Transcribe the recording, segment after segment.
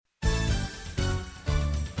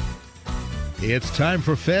It's time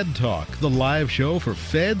for Fed Talk, the live show for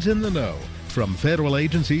feds in the know. From federal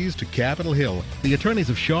agencies to Capitol Hill, the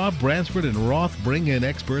attorneys of Shaw, Bransford, and Roth bring in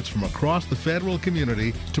experts from across the federal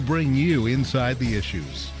community to bring you inside the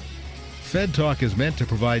issues. Fed Talk is meant to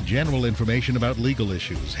provide general information about legal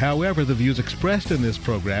issues. However, the views expressed in this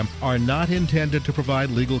program are not intended to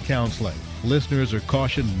provide legal counseling. Listeners are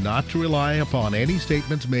cautioned not to rely upon any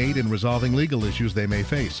statements made in resolving legal issues they may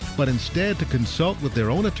face, but instead to consult with their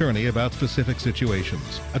own attorney about specific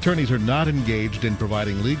situations. Attorneys are not engaged in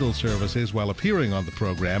providing legal services while appearing on the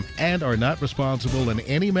program and are not responsible in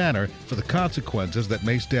any manner for the consequences that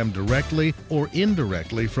may stem directly or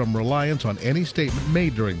indirectly from reliance on any statement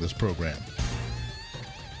made during this program.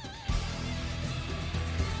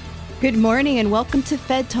 Good morning and welcome to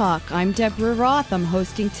Fed Talk. I'm Deborah Roth. I'm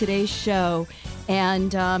hosting today's show.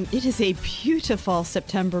 And it is a beautiful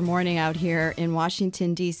September morning out here in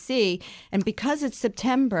Washington, D.C. And because it's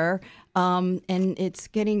September and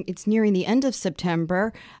it's nearing the end of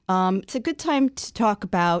September, it's a good time to talk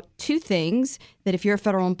about two things that if you're a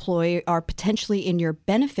federal employee are potentially in your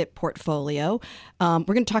benefit portfolio. We're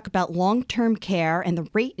going to talk about long-term care and the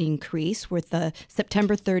rate increase with the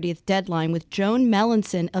September 30th deadline with Joan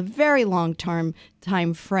Melanson, a very long-term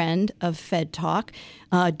friend of Fed Talk.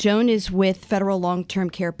 Joan is with Federal Long-Term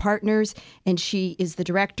Care Partners, and she is the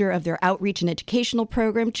director of their outreach and educational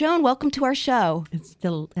program. Joan, welcome to our show.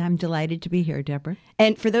 I'm delighted to be here, Deborah.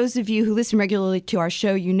 And for those of you who listen regularly to our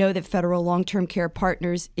show, you know that Federal Long-Term Care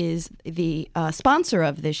Partners is the sponsor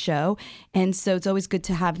of this show. And so it's always good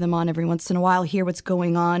to have them on every once in a while, hear what's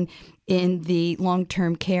going on in the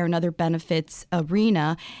long-term care and other benefits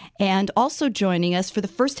arena. And also joining us for the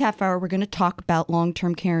first half hour, we're going to talk about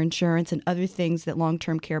long-term care insurance and other things that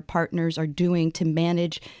long-term care partners are doing to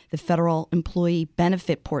manage the federal employee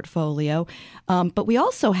benefit portfolio. But we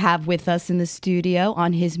also have with us in the studio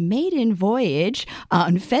on his maiden voyage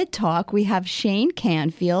on Fed Talk, we have Shane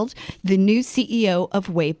Canfield, the new CEO of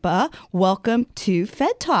WAEPA. Welcome to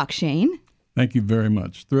Fed Talk, Shane. Thank you very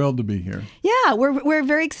much. Thrilled to be here. Yeah, we're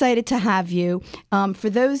very excited to have you. For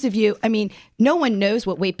those of you, no one knows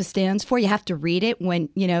what WAEPA stands for. You have to read it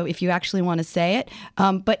if you actually want to say it.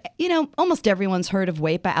 But almost everyone's heard of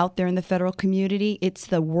WAEPA out there in the federal community. It's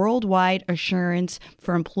the Worldwide Assurance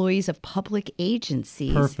for Employees of Public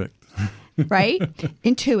Agencies. Perfect. Right?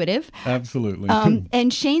 Intuitive. Absolutely.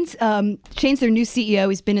 And Shane's their new CEO.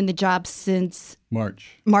 He's been in the job since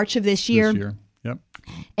March of this year. Yep.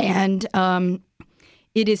 And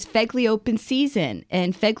it is FEGLI open season,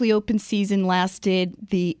 and FEGLI open season lasted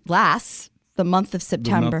the month of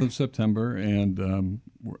September. And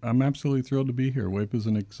I'm absolutely thrilled to be here. WAEPA is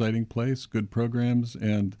an exciting place, good programs,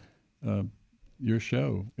 and your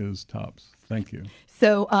show is tops. Thank you.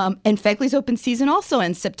 So, and FEGLI's open season also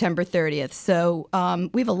ends September 30th. So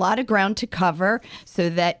we have a lot of ground to cover so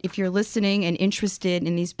that if you're listening and interested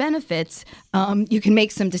in these benefits, you can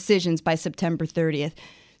make some decisions by September 30th.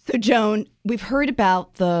 So, Joan, we've heard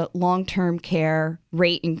about the long-term care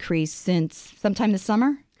rate increase since sometime this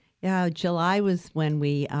summer? Yeah, July was when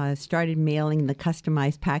we started mailing the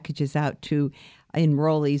customized packages out to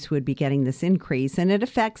enrollees who would be getting this increase, and it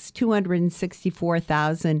affects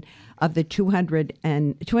 264,000 of the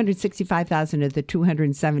 265,000 of the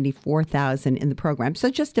 274,000 in the program. So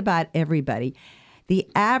just about everybody. The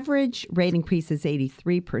average rate increase is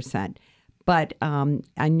 83%, but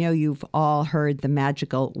I know you've all heard the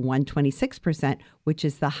magical 126%, which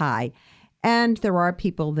is the high, and there are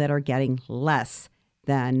people that are getting less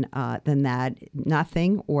than that,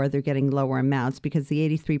 nothing, or they're getting lower amounts because the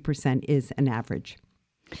 83% is an average.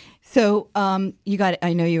 So I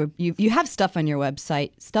know you have stuff on your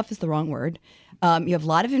website. Stuff is the wrong word. You have a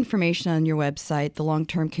lot of information on your website, the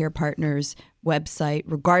Long-Term Care Partners website,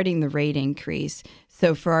 regarding the rate increase.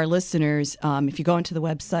 So for our listeners, if you go into the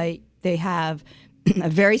website, they have a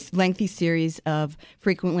very lengthy series of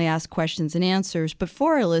frequently asked questions and answers. But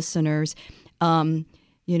for our listeners, who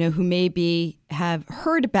maybe have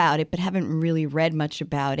heard about it but haven't really read much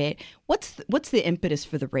about it, what's the impetus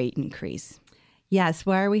for the rate increase? Yes,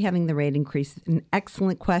 why are we having the rate increase? An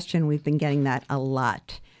excellent question. We've been getting that a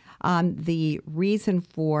lot. The reason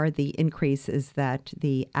for the increase is that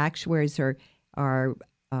the actuaries are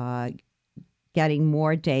getting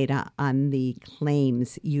more data on the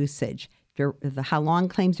claims usage, how long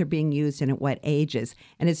claims are being used and at what ages.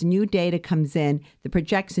 And as new data comes in, the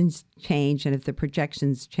projections change. And if the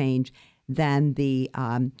projections change, then the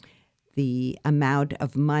amount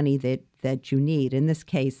of money that you need, in this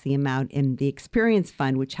case, the amount in the Experience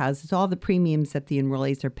Fund, which houses all the premiums that the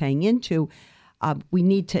enrollees are paying into, we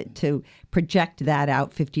need to project that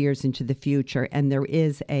out 50 years into the future. And there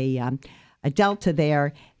is a delta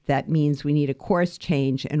there that means we need a course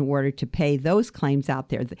change in order to pay those claims out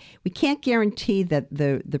there. We can't guarantee that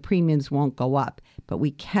the premiums won't go up, but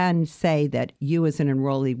we can say that you as an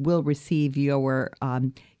enrollee will receive your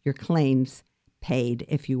claims paid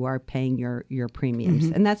if you are paying your premiums.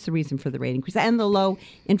 And that's the reason for the rate increase and the low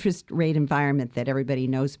interest rate environment that everybody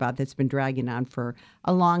knows about that's been dragging on for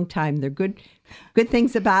a long time. There are good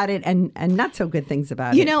things about it and not so good things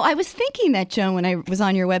about it. You know, I was thinking that, Joan, when I was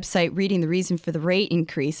on your website reading the reason for the rate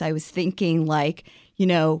increase, I was thinking like, you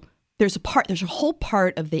know, there's a whole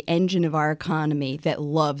part of the engine of our economy that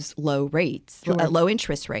loves low rates, Sure. Low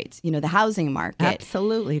interest rates, you know, the housing market.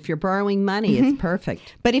 Absolutely. If you're borrowing money, it's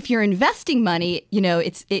perfect. But if you're investing money, you know,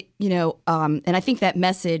 and I think that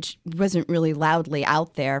message wasn't really loudly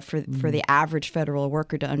out there for the average federal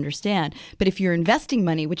worker to understand. But if you're investing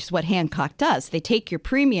money, which is what Hancock does, they take your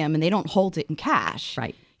premium and they don't hold it in cash.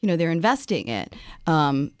 Right. You know, they're investing it.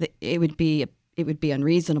 It would be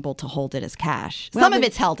unreasonable to hold it as cash. Well, Some of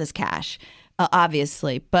it's held as cash,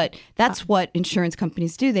 obviously, but that's what insurance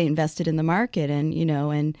companies do. They invest it in the market, and you know,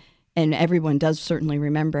 and everyone does certainly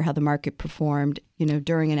remember how the market performed, you know,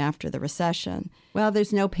 during and after the recession. Well,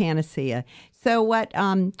 there's no panacea. So what?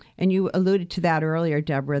 And you alluded to that earlier,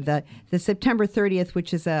 Deborah. The September 30th,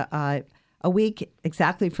 which is a week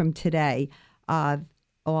exactly from today.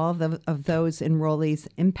 All of those enrollees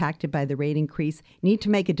impacted by the rate increase need to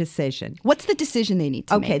make a decision. What's the decision they need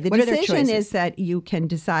to make? Okay, the What are their decision choices? is that you can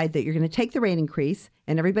decide that you're going to take the rate increase,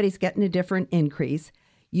 and everybody's getting a different increase.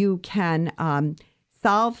 You can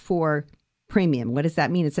solve for premium. What does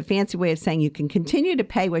that mean? It's a fancy way of saying you can continue to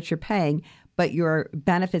pay what you're paying, but your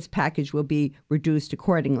benefits package will be reduced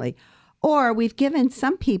accordingly. Or we've given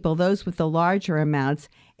some people, those with the larger amounts,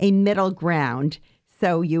 a middle ground.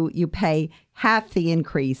 So you pay half the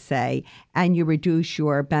increase, say, and you reduce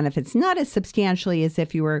your benefits, not as substantially as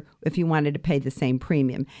if you wanted to pay the same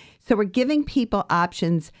premium. So we're giving people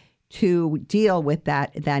options to deal with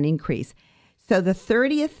that increase. So the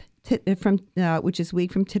 30th, which is a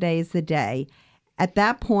week from today, is the day. At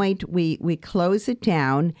that point, we close it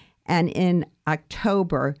down, and in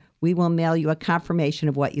October, we will mail you a confirmation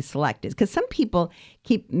of what you selected. Because some people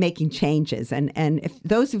keep making changes. And if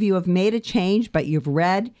those of you have made a change, but you've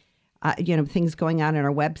read, things going on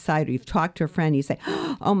our website, or you've talked to a friend, you say,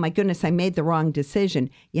 oh my goodness, I made the wrong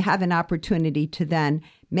decision. You have an opportunity to then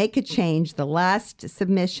make a change. The last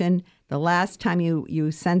submission, the last time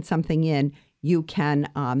you send something in, you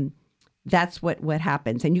can, that's what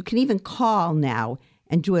happens. And you can even call now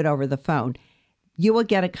and do it over the phone. You will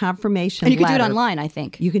get a confirmation letter. And you can do it online, I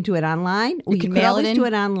think. You can do it online. You can mail it in. You can always do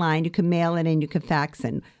it online. You can mail it in. You can fax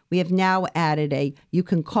in. We have now added you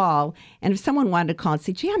can call. And if someone wanted to call and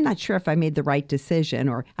say, gee, I'm not sure if I made the right decision,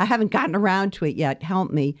 or I haven't gotten around to it yet,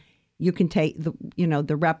 help me. You can take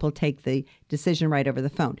the rep will take the decision right over the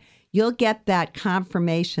phone. You'll get that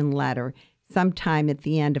confirmation letter sometime at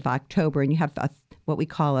the end of October, and you have what we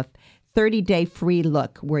call a 30-day free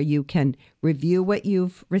look where you can review what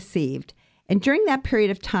you've received. And during that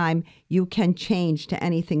period of time, you can change to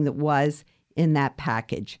anything that was in that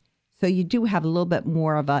package. So you do have a little bit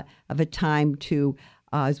more of a time to,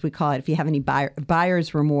 as we call it, if you have any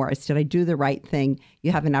buyer's remorse, did I do the right thing?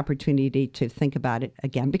 You have an opportunity to think about it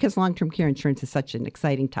again, because long-term care insurance is such an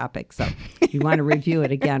exciting topic. So you want to review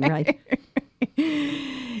it again, right?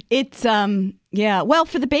 It's well,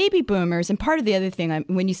 for the baby boomers, and part of the other thing,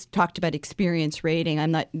 when you talked about experience rating,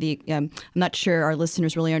 I'm not sure our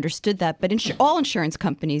listeners really understood that, but all insurance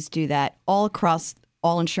companies do that all across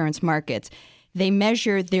all insurance markets. They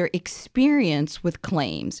measure their experience with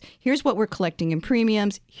claims. Here's what we're collecting in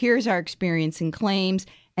premiums. Here's our experience in claims.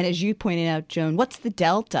 And as you pointed out, Joan, what's the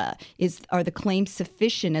delta? Are the claims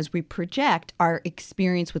sufficient as we project our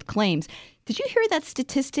experience with claims? Did you hear that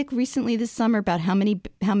statistic recently this summer about how many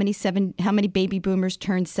baby boomers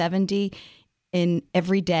turned 70 in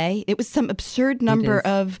every day? It was some absurd number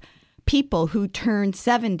of people who turned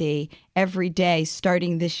 70 every day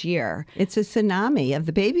starting this year. It's a tsunami of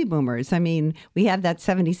the baby boomers. I mean, we have that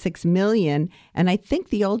 76 million, and I think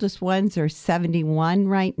the oldest ones are 71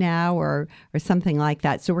 right now or something like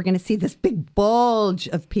that. So we're going to see this big bulge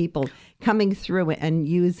of people coming through and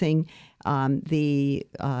using the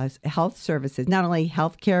health services, not only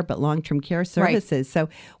health care, but long-term care services. Right. So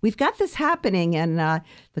we've got this happening, and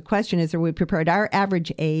the question is, are we prepared? Our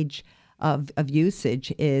average age of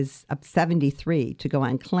usage is up 73 to go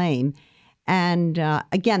on claim. And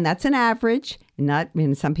again, that's an average.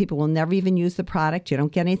 Some people will never even use the product. You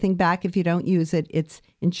don't get anything back if you don't use it. It's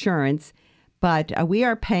insurance. But we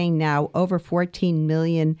are paying now over $14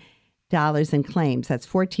 million in claims. That's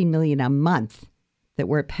 $14 million a month that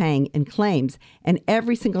we're paying in claims. And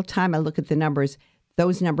every single time I look at the numbers,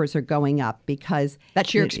 those numbers are going up because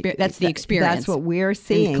that's your experience. That's the experience. That's what we're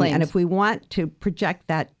seeing. And if we want to project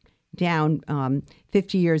that down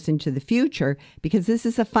 50 years into the future, because this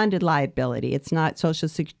is a funded liability, it's not Social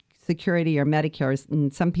Security or Medicare.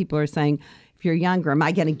 And some people are saying, if you're younger, am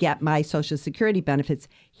I going to get my Social Security benefits?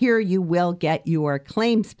 Here you will get your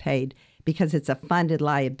claims paid because it's a funded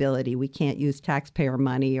liability. We can't use taxpayer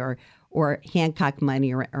money or Hancock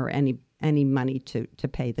money or any money to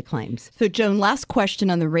pay the claims. So, Joan, last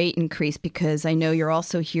question on the rate increase, because I know you're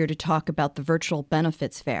also here to talk about the virtual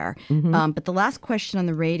benefits fair. Mm-hmm. But the last question on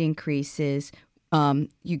the rate increase is,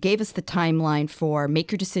 you gave us the timeline for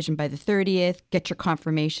make your decision by the 30th, get your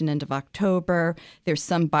confirmation end of October. There's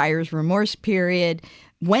some buyer's remorse period.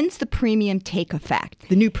 When's the premium take effect,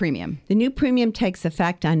 the new premium? The new premium takes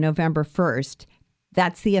effect on November 1st.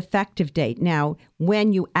 That's the effective date. Now,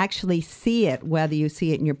 when you actually see it, whether you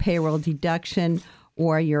see it in your payroll deduction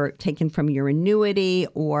or you're taken from your annuity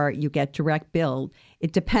or you get direct billed,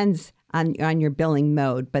 it depends on your billing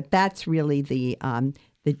mode. But that's really the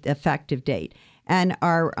effective date. And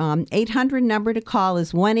our 800 number to call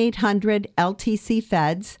is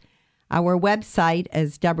 1-800-LTC-FEDS. Our website,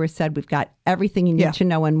 as Deborah said, we've got everything you need to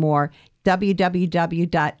know and more,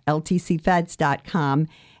 www.ltcfeds.com.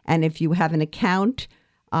 And if you have an account,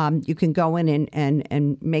 you can go in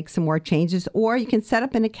and make some more changes, or you can set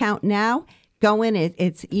up an account now. Go in.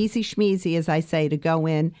 It's easy schmeezy, as I say, to go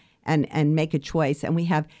in and make a choice. And we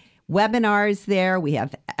have webinars there. We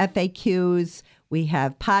have FAQs. We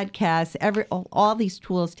have podcasts, all these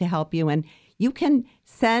tools to help you. And you can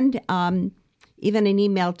send even an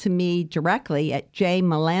email to me directly at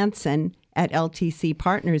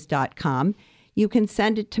jmelanson@ltcpartners.com. You can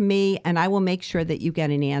send it to me, and I will make sure that you get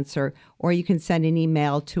an answer. Or you can send an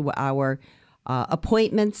email to our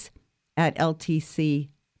appointments at LTC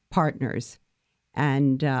Partners.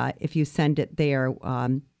 And if you send it there,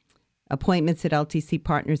 appointments at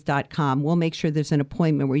ltcpartners.com, we'll make sure there's an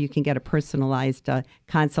appointment where you can get a personalized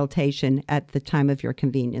consultation at the time of your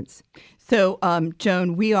convenience. So,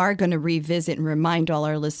 Joan, we are going to revisit and remind all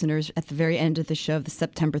our listeners at the very end of the show of the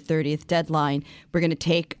September 30th deadline. We're going to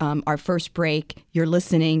take our first break. You're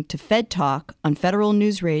listening to Fed Talk on Federal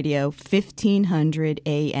News Radio, 1500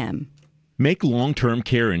 AM. Make long-term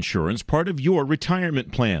care insurance part of your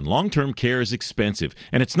retirement plan. Long-term care is expensive,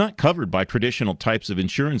 and it's not covered by traditional types of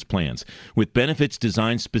insurance plans. With benefits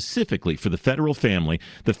designed specifically for the federal family,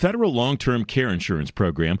 the Federal Long-Term Care Insurance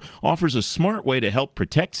Program offers a smart way to help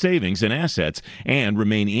protect savings and assets and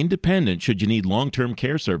remain independent should you need long-term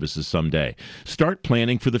care services someday. Start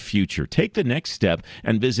planning for the future. Take the next step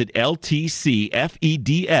and visit ltcfeds.com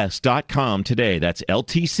today. That's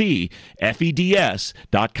ltcfeds.com.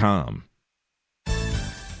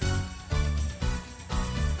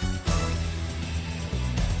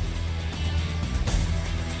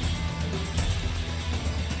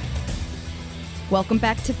 Welcome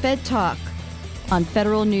back to Fed Talk on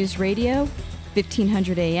Federal News Radio,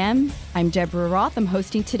 1500 AM. I'm Deborah Roth. I'm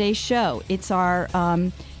hosting today's show. It's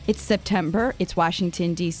September. It's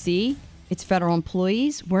Washington, D.C. It's federal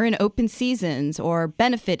employees. We're in open seasons or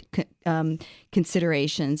benefit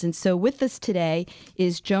considerations. And so with us today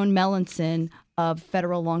is Joan Melanson of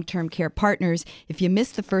Federal Long-Term Care Partners. If you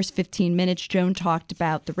missed the first 15 minutes, Joan talked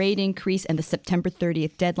about the rate increase and the September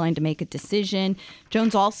 30th deadline to make a decision.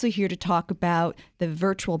 Joan's also here to talk about the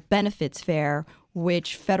virtual benefits fair,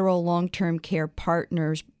 which Federal Long-Term Care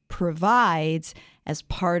Partners provides as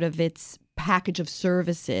part of its package of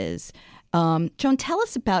services. Joan, tell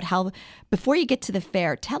us about how, before you get to the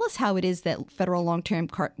fair, tell us how it is that Federal Long-Term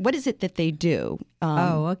Care, what is it that they do?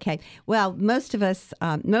 Okay. Well, most of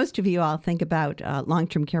you all think about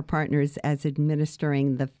Long-Term Care Partners as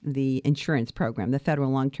administering the insurance program, the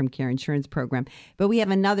Federal Long-Term Care Insurance Program. But we have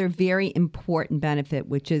another very important benefit,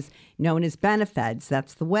 which is known as Benefeds.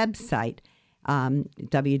 That's the website.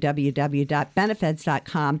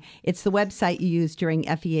 www.benefeds.com. It's the website you use during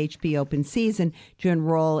FEHB open season to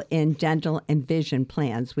enroll in dental and vision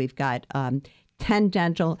plans. We've got 10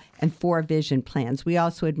 dental and 4 vision plans. We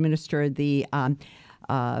also administer the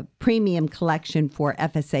premium collection for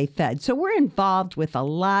FSA Fed. So we're involved with a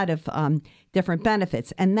lot of different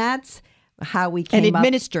benefits, and that's how we came and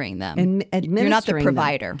administering them. You're not the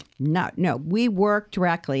provider. No. We work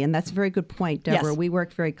directly, and that's a very good point, Deborah. Yes. We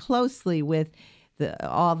work very closely with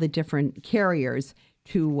all the different carriers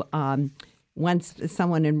to, once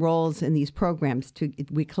someone enrolls in these programs,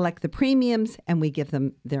 we collect the premiums and we give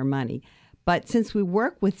them their money. But since we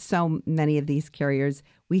work with so many of these carriers,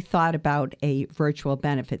 we thought about a virtual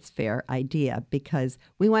benefits fair idea because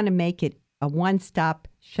we want to make it a one-stop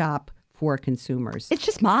shop for consumers. It's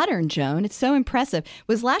just modern, Joan. It's so impressive.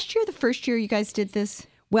 Was last year the first year you guys did this?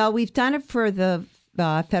 Well, we've done it for the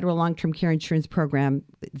Federal Long-Term Care Insurance Program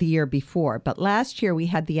the year before, but last year we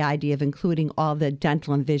had the idea of including all the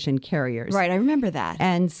dental and vision carriers. Right, I remember that.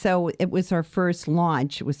 And so it was our first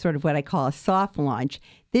launch. It was sort of what I call a soft launch.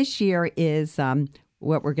 This year is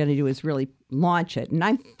what we're going to do is really launch it. And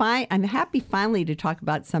I'm happy finally to talk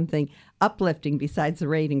about something uplifting besides the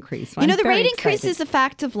rate increase. So the rate increase is a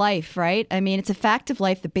fact of life, right? I mean, it's a fact of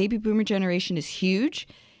life. The baby boomer generation is huge.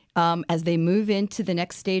 As they move into the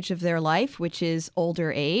next stage of their life, which is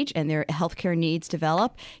older age, and their healthcare needs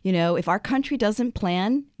develop. If our country doesn't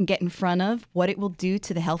plan and get in front of what it will do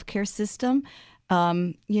to the healthcare system,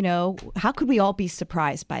 how could we all be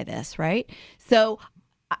surprised by this, right? So,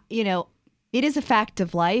 it is a fact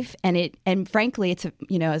of life, and frankly, it's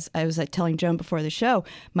as I was telling Joan before the show,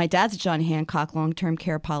 my dad's a John Hancock long-term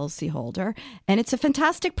care policy holder, and it's a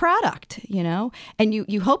fantastic product, and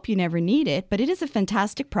you hope you never need it, but it is a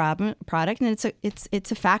fantastic product, and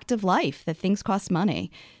it's a fact of life that things cost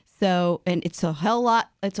money. So, and it's a hell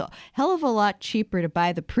of a lot cheaper to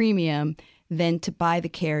buy the premium than to buy the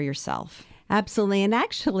care yourself. Absolutely. And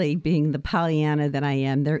actually, being the Pollyanna that I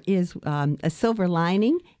am, there is a silver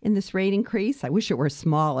lining in this rate increase. I wish it were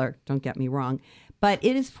smaller, don't get me wrong. But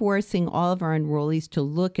it is forcing all of our enrollees to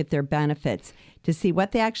look at their benefits, to see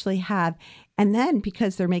what they actually have. And then,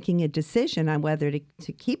 because they're making a decision on whether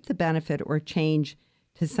to keep the benefit or change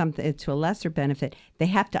to a lesser benefit, they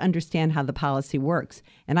have to understand how the policy works.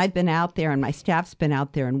 And I've been out there, and my staff's been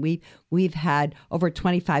out there, and we've had over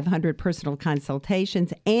 2,500 personal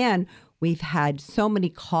consultations, and we've had so many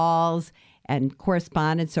calls and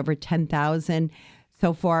correspondence, over 10,000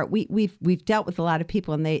 so far. We've dealt with a lot of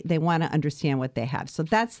people, and they want to understand what they have. So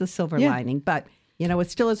that's the silver lining. But it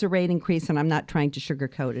still is a rate increase, and I'm not trying to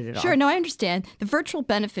sugarcoat it at all. Sure, no, I understand. The virtual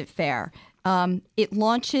benefit fair, it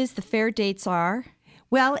launches. The fair dates are.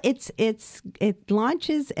 Well, it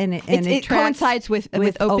launches and it coincides with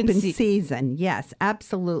open season. Yes,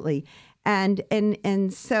 absolutely. And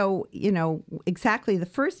so, exactly the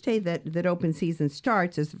first day that open season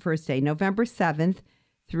starts is the first day, November 7th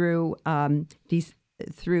through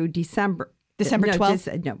December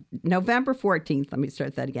 12th? November 14th. Let me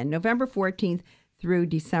start that again. November 14th through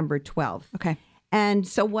December 12th. Okay. And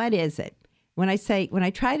so what is it? When I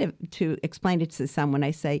try to explain it to someone,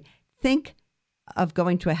 I say, think of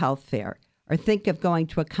going to a health fair or think of going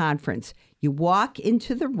to a conference. You walk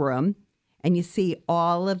into the room and you see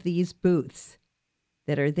all of these booths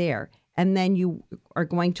that are there. And then you are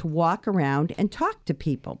going to walk around and talk to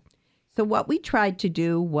people. So what we tried to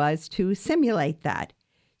do was to simulate that.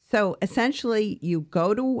 So essentially, you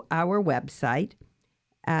go to our website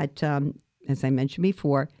at, as I mentioned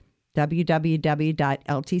before,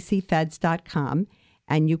 www.ltcfeds.com.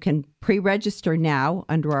 And you can pre-register now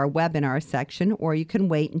under our webinar section, or you can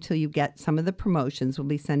wait until you get some of the promotions. We'll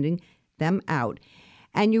be sending them out.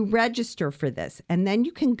 And you register for this. And then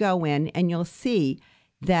you can go in and you'll see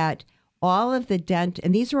that all of the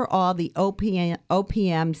and these are all the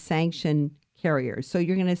OPM sanctioned carriers. So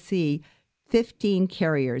you're going to see 15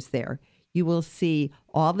 carriers there. You will see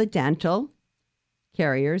all the dental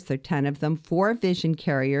carriers. There are 10 of them, 4 vision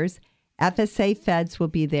carriers. FSA Feds will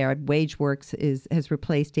be there. WageWorks has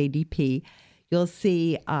replaced ADP. You'll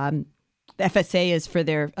see the FSA is for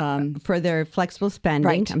their flexible spending.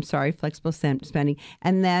 Right. I'm sorry, flexible spending.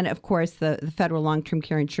 And then, of course, the Federal Long-Term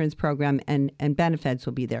Care Insurance Program and Benefits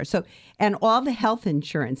will be there. So, and all the health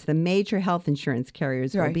insurance, the major health insurance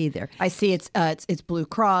carriers will be there. I see it's Blue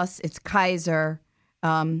Cross, it's Kaiser.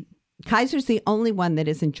 Kaiser's the only one that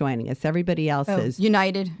isn't joining us. Everybody else is.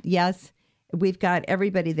 United. Yes. We've got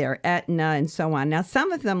everybody there, Aetna and so on. Now,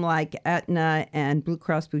 some of them, like Aetna and Blue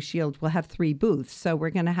Cross Blue Shield, will have 3 booths. So we're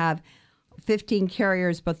going to have 15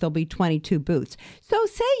 carriers, but there'll be 22 booths. So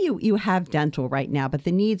say you have dental right now, but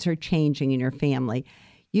the needs are changing in your family.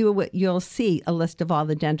 You'll see a list of all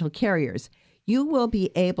the dental carriers. You will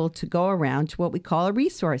be able to go around to what we call a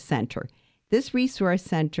resource center. This resource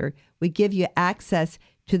center, we give you access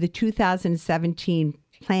to the 2017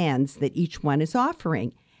 plans that each one is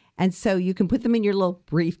offering. And so you can put them in your little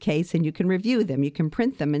briefcase and you can review them. You can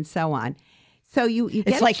print them and so on. So you get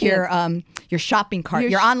it's like your shopping cart,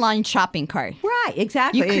 your online shopping cart. Right,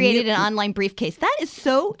 exactly. You created an online briefcase. That is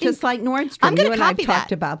so just like Nordstrom. I'm going to copy that.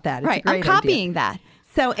 Talked about that. It's right, a great I'm copying idea. that.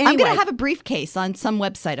 So anyway, I'm going to have a briefcase on some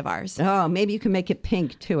website of ours. Oh, maybe you can make it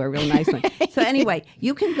pink too, a real nice one. So anyway,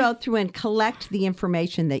 you can go through and collect the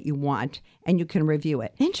information that you want, and you can review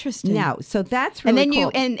it. Interesting. Now, so that's really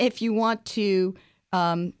cool. And if you want to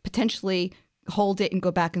potentially hold it and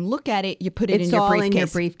go back and look at it, you put it in your briefcase. It's all in your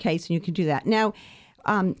briefcase, and you can do that. Now,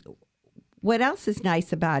 what else is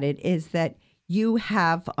nice about it is that you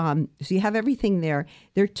have so you have everything there.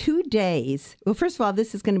 There are 2 days. Well, first of all,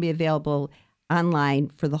 this is going to be available online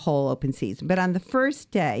for the whole open season. But on the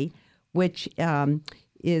first day, which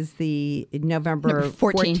is the November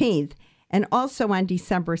 14th, and also on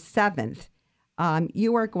December 7th,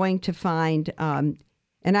 you are going to find, and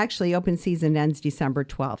actually open season ends December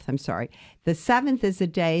 12th, I'm sorry. The 7th is a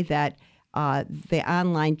day that the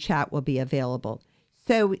online chat will be available.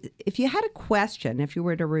 So if you had a question, if you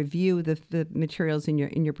were to review the materials in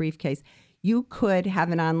your briefcase, you could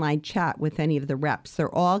have an online chat with any of the reps.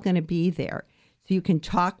 They're all going to be there. So you can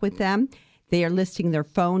talk with them. They are listing their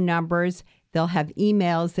phone numbers. They'll have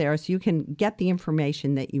emails there, so you can get the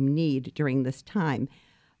information that you need during this time.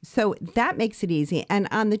 So that makes it easy. And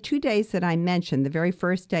on the 2 days that I mentioned, the very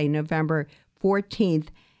first day, November 14th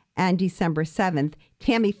and December 7th,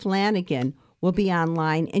 Tammy Flanagan will be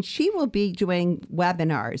online, and she will be doing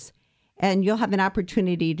webinars. And you'll have an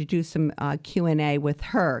opportunity to do some Q&A with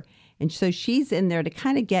her. And so she's in there to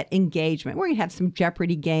kind of get engagement. We're going to have some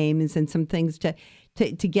Jeopardy games and some things to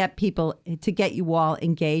get people, to get you all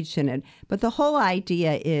engaged in it. But the whole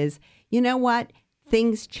idea is, you know what?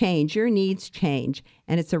 Things change, your needs change,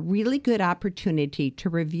 and it's a really good opportunity to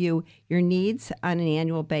review your needs on an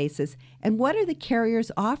annual basis. And what are the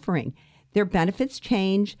carriers offering? Their benefits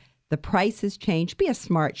change, the prices change. Be a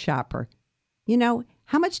smart shopper. You know,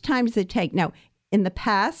 how much time does it take? Now, in the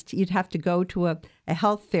past, you'd have to go to a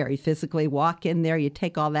health fair. You physically walk in there, you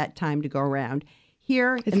take all that time to go around.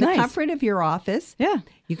 Here, it's in nice. the comfort of your office,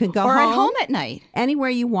 you can go or home. at home at night.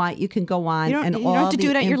 Anywhere you want, you can go on. You don't have to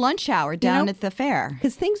do it at your lunch hour down at the fair.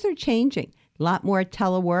 Because things are changing. A lot more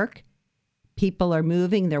telework. People are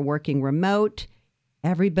moving. They're working remote.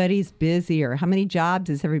 Everybody's busier. How many jobs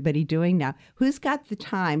is everybody doing now? Who's got the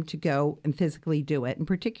time to go and physically do it? And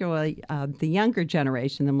particularly the younger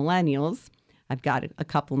generation, the millennials. I've got a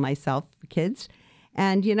couple myself, kids.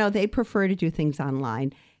 And, you know, they prefer to do things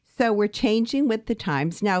online. So we're changing with the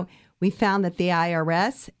times. Now, we found that the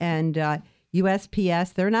IRS and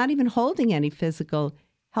USPS, they're not even holding any physical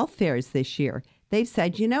health fairs this year. They've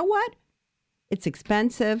said, you know what? It's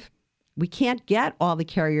expensive. We can't get all the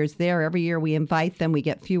carriers there. Every year we invite them. We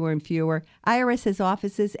get fewer and fewer. IRS has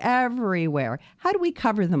offices everywhere. How do we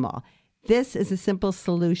cover them all? This is a simple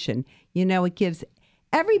solution. You know, it gives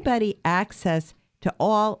everybody access to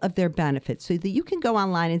all of their benefits so that you can go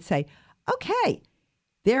online and say, okay,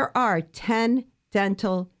 there are 10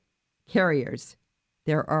 dental carriers.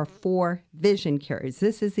 There are 4 vision carriers.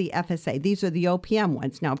 This is the FSA. These are the OPM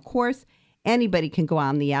ones. Now, of course, anybody can go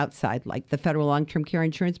on the outside, like the Federal Long-Term Care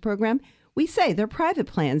Insurance Program. We say there are private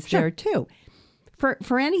plans there, too.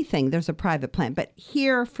 For anything, there's a private plan. But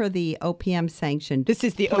here for the OPM sanctioned This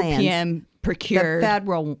is the plans, OPM procured the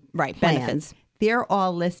federal plans, benefits. They're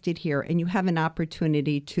all listed here, and you have an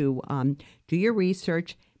opportunity to do your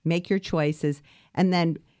research, make your choices, and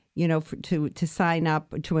then, you know, to sign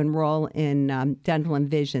up, to enroll in dental and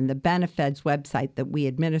vision, the Benefeds website that we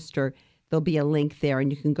administer. There'll be a link there,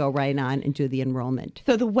 and you can go right on and do the enrollment.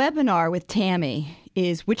 So the webinar with Tammy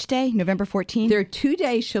is which day? November 14th? There are 2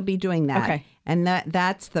 days she'll be doing that. Okay. And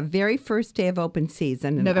that's the very first day of open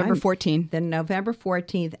season. And November 14th. Then November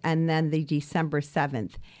 14th, and then the December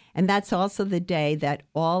 7th. And that's also the day that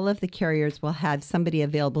all of the carriers will have somebody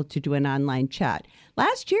available to do an online chat.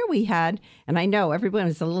 Last year we had, and I know everyone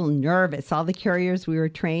was a little nervous, all the carriers we were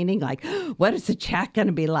training, like, what is the chat going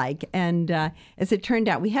to be like? And as it turned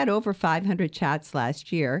out, we had over 500 chats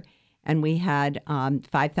last year, and we had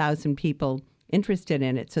 5,000 people interested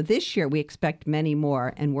in it. So this year we expect many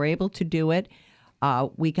more, and we're able to do it.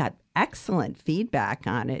 We got excellent feedback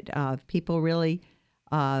on it. People really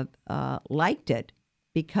liked it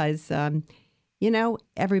because, you know,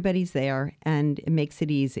 everybody's there, and it makes it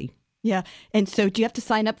easy. Yeah. And so do you have to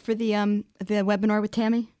sign up for the webinar with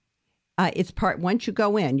Tammy? It's once you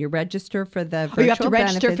go in, you register for the virtual you have to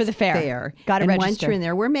register benefits for the fair. Got to and register. Once you're in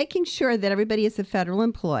there, we're making sure that everybody is a federal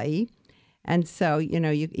employee. And so, you know,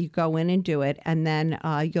 you go in and do it, and then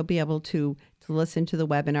you'll be able to listen to the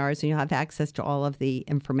webinars, and you'll have access to all of the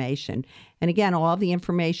information. And again, all the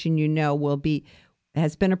information, you know,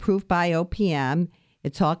 has been approved by OPM.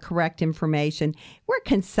 It's all correct information. We're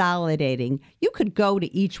consolidating. You could go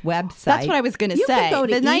to each website. That's what I was going to say. You could go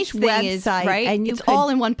to the each nice thing website, is, right, and it's all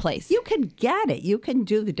in one place. You can get it. You can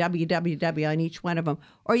do the www on each one of them.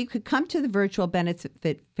 Or you could come to the virtual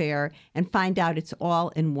benefit fair and find out it's all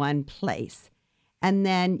in one place. And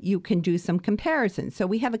then you can do some comparisons. So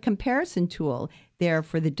we have a comparison tool there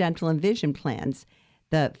for the dental and vision plans,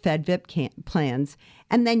 the FedVIP plans.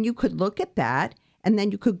 And then you could look at that, and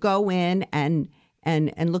then you could go in and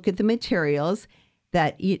look at the materials.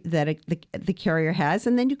 the carrier has,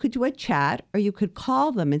 and then you could do a chat or you could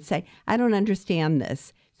call them and say, I don't understand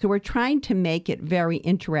this. So we're trying to make it very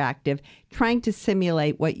interactive, trying to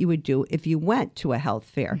simulate what you would do if you went to a health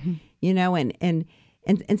fair, and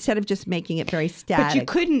instead of just making it very static. But you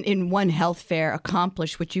couldn't in one health fair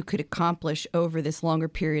accomplish what you could accomplish over this longer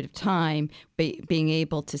period of time, being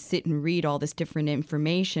able to sit and read all this different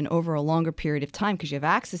information over a longer period of time because you have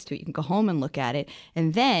access to it. You can go home and look at it.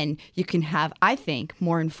 And then you can have, I think,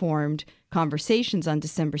 more informed conversations on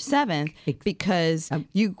December 7th because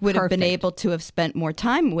you would have been able to have spent more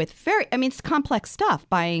time with it's complex stuff,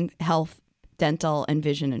 buying health, dental, and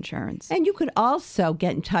vision insurance. And you could also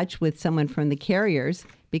get in touch with someone from the carriers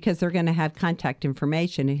because they're going to have contact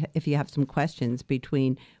information if you have some questions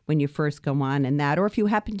between when you first go on and that, or if you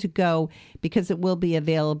happen to go, because it will be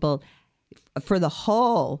available for the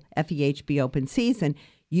whole FEHB open season,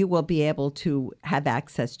 you will be able to have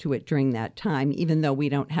access to it during that time, even though we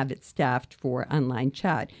don't have it staffed for online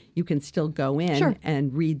chat. You can still go in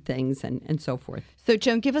and read things and so forth. So,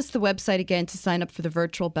 Joan, give us the website again to sign up for the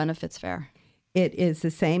virtual benefits fair. It is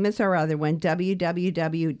the same as our other one,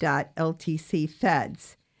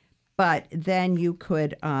 www.ltcfeds. But then you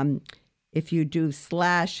could, if you do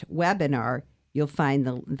 /webinar, you'll find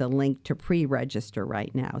the link to pre-register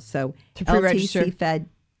right now. So to pre-register.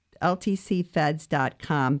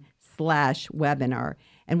 ltcfeds.com/webinar.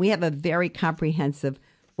 And we have a very comprehensive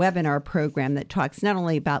webinar program that talks not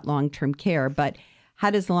only about long-term care, but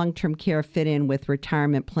how does long-term care fit in with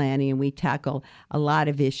retirement planning? And we tackle a lot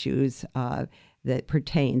of issues that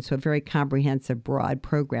pertain. So a very comprehensive, broad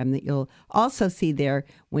program that you'll also see there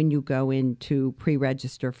when you go in to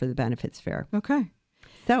pre-register for the benefits fair. Okay.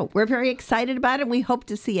 So we're very excited about it. We hope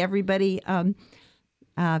to see everybody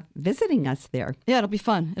visiting us there. Yeah, it'll be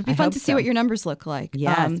fun. It'll be fun to see what your numbers look like.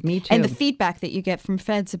 Yes, me too. And the feedback that you get from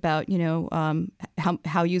feds about,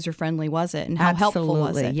 how user-friendly was it and how helpful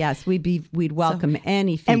was it. Yes, we'd welcome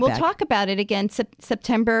any feedback. And we'll talk about it again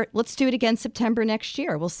September. Let's do it again September next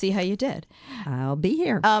year. We'll see how you did. I'll be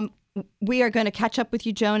here. We are going to catch up with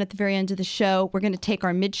you, Joan, at the very end of the show. We're going to take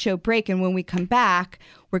our mid-show break, and when we come back,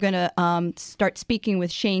 we're going to start speaking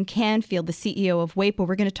with Shane Canfield, the CEO of WAEPA.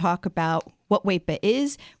 We're going to talk about what WAEPA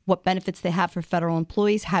is, what benefits they have for federal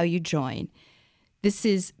employees, how you join. This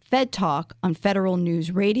is Fed Talk on Federal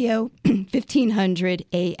News Radio, 1500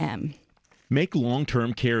 AM. Make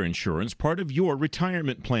long-term care insurance part of your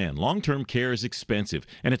retirement plan. Long-term care is expensive,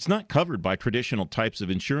 and it's not covered by traditional types of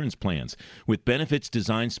insurance plans. With benefits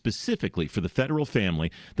designed specifically for the federal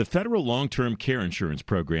family, the Federal Long-Term Care Insurance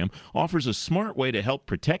Program offers a smart way to help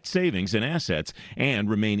protect savings and assets and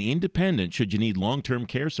remain independent should you need long-term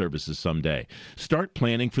care services someday. Start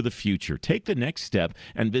planning for the future. Take the next step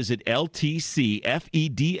and visit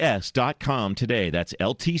ltcfeds.com today. That's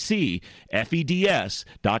ltcfeds.com.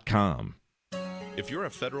 If you're a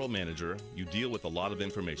federal manager, you deal with a lot of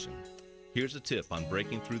information. Here's a tip on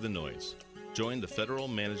breaking through the noise. Join the Federal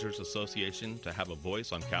Managers Association to have a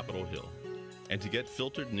voice on Capitol Hill. And to get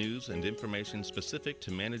filtered news and information specific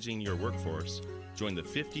to managing your workforce, join the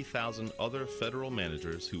 50,000 other federal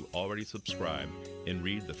managers who already subscribe and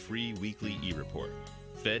read the free weekly e-report,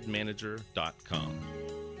 fedmanager.com.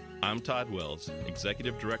 I'm Todd Wells,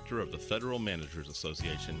 Executive Director of the Federal Managers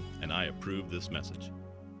Association, and I approve this message.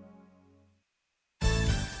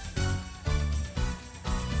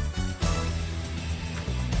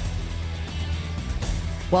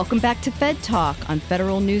 Welcome back to Fed Talk on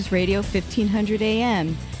Federal News Radio 1500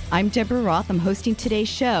 AM. I'm Deborah Roth. I'm hosting today's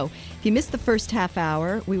show. If you missed the first half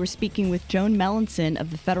hour, we were speaking with Joan Melanson of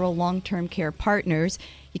the Federal Long-Term Care Partners.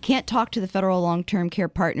 You can't talk to the Federal Long-Term Care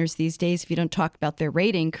Partners these days if you don't talk about their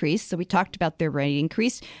rate increase. So we talked about their rate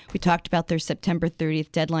increase. We talked about their September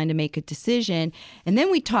 30th deadline to make a decision. And then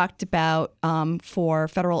we talked about, for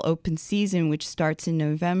federal open season, which starts in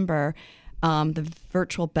November, the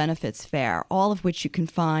virtual benefits fair, all of which you can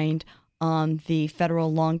find on the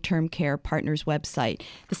Federal Long-Term Care Partners website.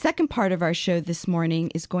 The second part of our show this morning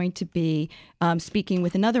is going to be speaking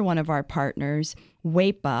with another one of our partners,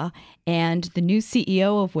 WAEPA, and the new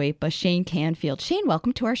CEO of WAEPA, Shane Canfield. Shane,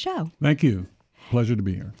 welcome to our show. Thank you. Pleasure to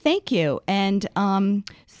be here. Thank you. And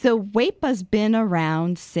so WAEPA's been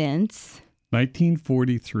around since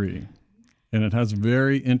 1943, and it has a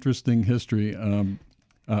very interesting history.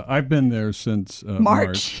 I've been there since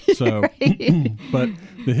March. So, but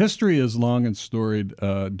the history is long and storied.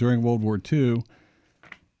 During World War II,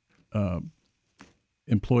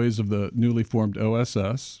 employees of the newly formed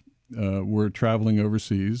OSS were traveling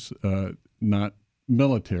overseas, not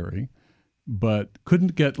military, but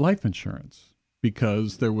couldn't get life insurance.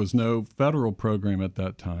 because there was no federal program at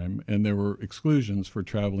that time, and there were exclusions for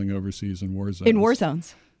traveling overseas in war zones. In war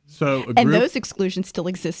zones. So those exclusions still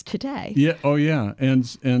exist today. Yeah. Oh, yeah.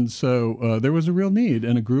 And so there was a real need,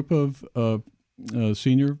 and a group of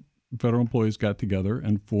senior federal employees got together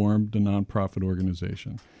and formed a nonprofit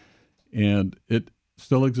organization. And it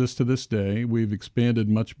still exists to this day. We've expanded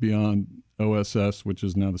much beyond OSS, which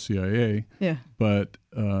is now the CIA. Yeah. But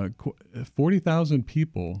 40,000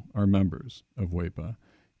 people are members of WEPA.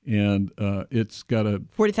 And it's got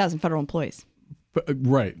 40,000 federal employees.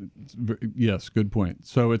 Right. Yes, good point.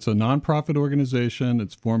 So it's a nonprofit organization.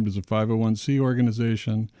 It's formed as a 501c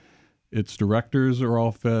organization. Its directors are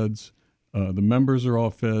all feds. The members are all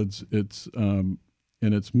feds. And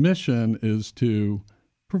its mission is to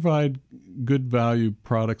provide good value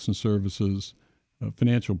products and services,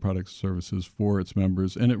 financial products and services for its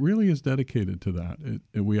members. And it really is dedicated to that.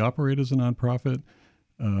 We operate as a nonprofit.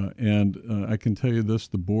 And I can tell you this,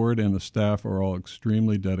 the board and the staff are all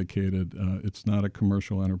extremely dedicated. It's not a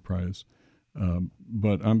commercial enterprise,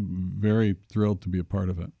 but I'm very thrilled to be a part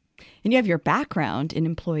of it. And you have your background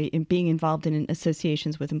in being involved in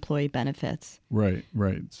associations with employee benefits. Right.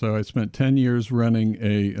 So I spent 10 years running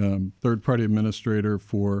a third-party administrator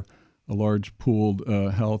for a large pooled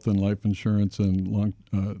health and life insurance and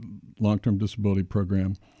long-term disability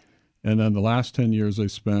program. And then the last 10 years I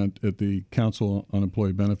spent at the Council on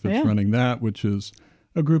Employee Benefits running that, which is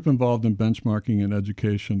a group involved in benchmarking and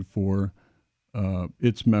education for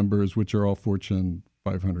its members, which are all Fortune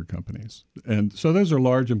 500 companies. And so those are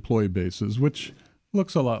large employee bases, which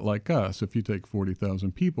looks a lot like us. If you take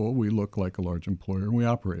 40,000 people, we look like a large employer, and we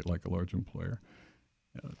operate like a large employer.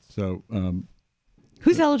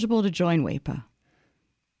 Who's eligible to join WEPA?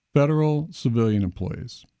 Federal civilian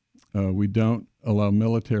employees. We don't allow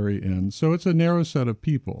military in. So it's a narrow set of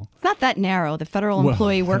people. It's not that narrow, the federal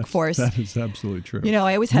employee workforce. That is absolutely true. You know,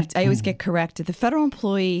 I always get corrected. The federal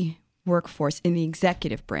employee workforce in the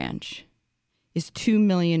executive branch is 2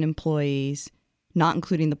 million employees, not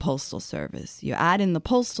including the Postal Service. You add in the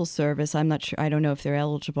Postal Service, I'm not sure, I don't know if they're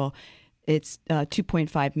eligible, it's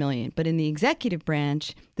 2.5 million. But in the executive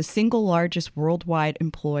branch, the single largest worldwide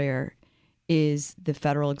employer is the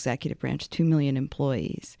federal executive branch, 2 million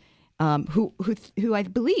employees. Who I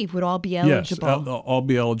believe would all be eligible. Yes, all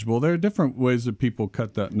be eligible. There are different ways that people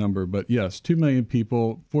cut that number, but yes, 2 million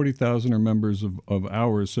people, 40,000 are members of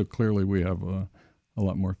ours, so clearly we have a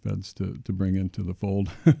lot more feds to bring into the fold.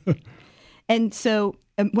 And so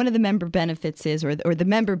one of the member benefits is, or the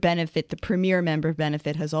member benefit, the premier member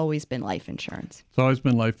benefit has always been life insurance. It's always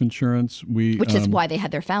been life insurance. Which is why they had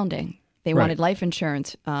their founding. They wanted life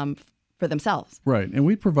insurance for themselves. Right. And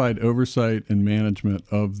we provide oversight and management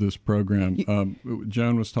of this program.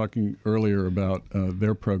 Joan was talking earlier about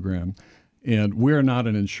their program, and we're not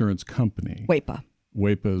an insurance company. WEPA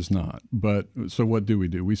is not. But so what do?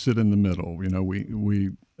 We sit in the middle. You know,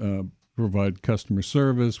 we provide customer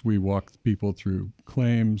service. We walk people through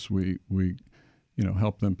claims. We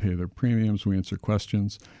help them pay their premiums. We answer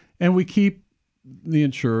questions, and we keep the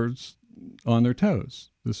insurers on their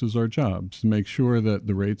toes. This is our job, to make sure that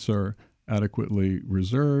the rates are adequately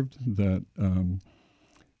reserved, that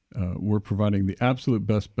we're providing the absolute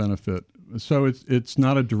best benefit. So it's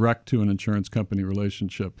not a direct to an insurance company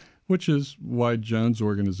relationship, which is why Joan's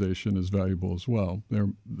organization is valuable as well.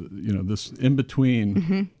 This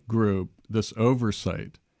in-between group, this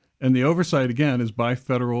oversight. And the oversight, again, is by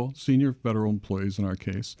senior federal employees in our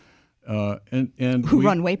case. And who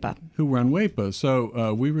run WEPA.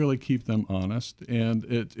 So we really keep them honest, and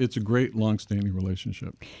it's a great long-standing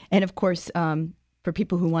relationship. And of course, for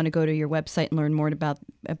people who want to go to your website and learn more about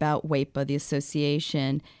WEPA, the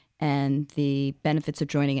association, and the benefits of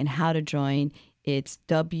joining and how to join, it's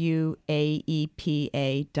WAEPA.org.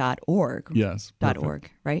 Yes.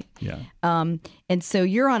 .org, right? Yeah. And so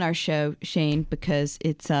you're on our show, Shane, because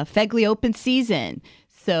it's FEGLI open season.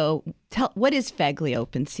 So what is FEGLI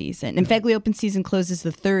open season? And FEGLI open season closes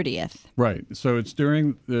the 30th. Right. So it's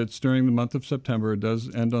during the month of September. It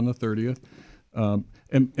does end on the 30th.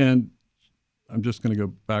 And I'm just going to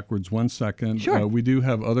go backwards 1 second. Sure. We do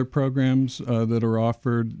have other programs that are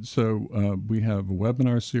offered. So we have a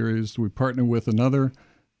webinar series. We partner with another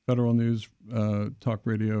Federal News Talk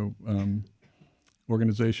Radio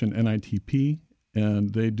organization, NITP.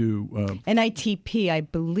 And they do... NITP, I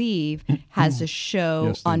believe, has a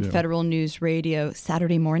show on Federal News Radio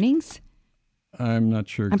Saturday mornings. I'm not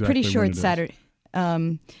sure exactly. I'm pretty sure it's Saturday.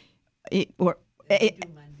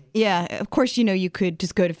 Yeah, of course, you could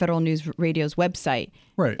just go to Federal News Radio's website.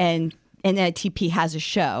 Right. And NATP has a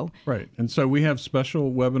show. Right. And so we have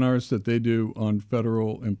special webinars that they do on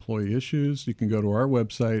federal employee issues. You can go to our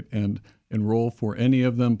website and enroll for any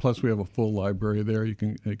of them. Plus, we have a full library there. You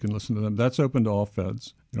can listen to them. That's open to all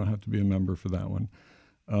feds. You don't have to be a member for that one.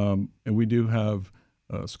 And we do have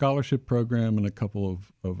a scholarship program and a couple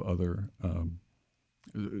of other.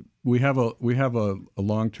 We have a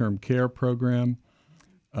long-term care program.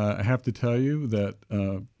 I have to tell you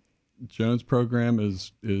that Joan's program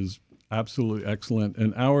is absolutely excellent,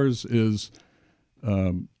 and ours is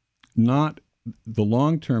not the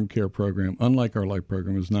long-term care program. Unlike our life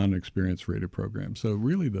program, is not an experience-rated program. So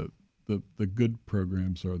really, the good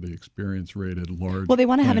programs are the experience-rated large. Well, they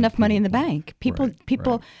want to have enough money in the plan. bank. People,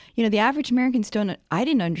 Right. the average Americans don't. I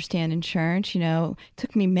didn't understand insurance. It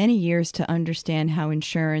took me many years to understand how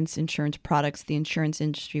insurance products, the insurance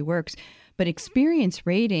industry works. But experience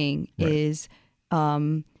rating is,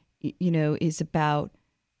 is about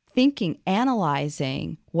thinking,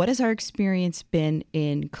 analyzing what has our experience been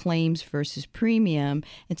in claims versus premium,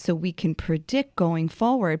 and so we can predict going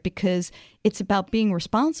forward, because it's about being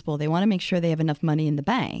responsible. They want to make sure they have enough money in the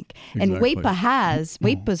bank. Exactly. And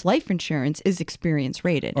WAEPA's life insurance is experience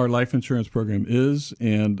rated. Our life insurance program is,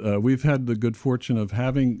 and we've had the good fortune of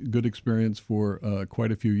having good experience for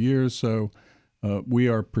quite a few years. So we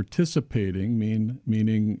are participating,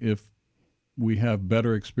 meaning if we have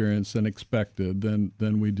better experience than expected,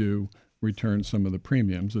 then we do return some of the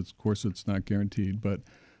premiums. Of course, it's not guaranteed, but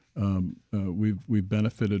we've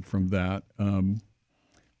benefited from that. And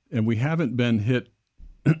we haven't been hit.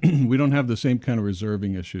 We don't have the same kind of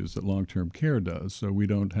reserving issues that long-term care does, so we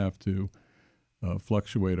don't have to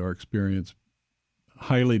fluctuate our experience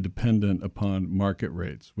highly dependent upon market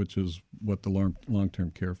rates, which is what the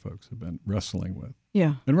long-term care folks have been wrestling with.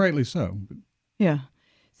 Yeah. And rightly so. Yeah.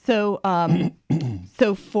 So,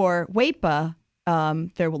 so for WAEPA,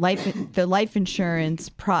 their life insurance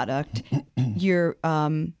product, you're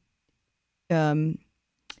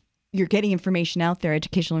getting information out there,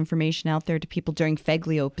 educational information out there to people during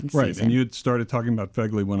FEGLI open season. Right, and you had started talking about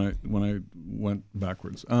FEGLI when I went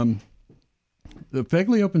backwards. The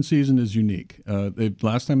FEGLI open season is unique.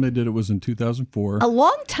 Last time they did it was in 2004. A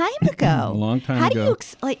long time ago. A long time How ago.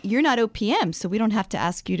 do you you're not OPM, so we don't have to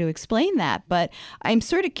ask you to explain that. But I'm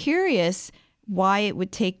sort of curious why it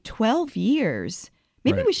would take 12 years.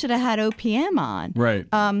 Maybe Right. we should have had OPM on. Right.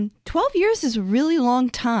 12 years is a really long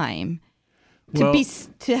time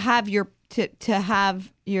to have your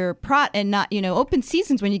and not open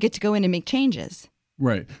seasons when you get to go in and make changes.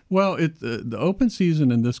 Right. Well, the open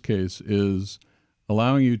season in this case is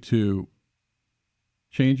allowing you to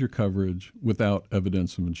change your coverage without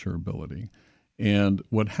evidence of insurability. And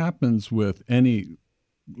what happens with any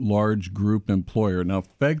large group employer, now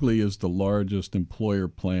FEGLI is the largest employer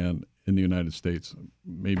plan in the United States,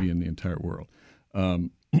 maybe in the entire world.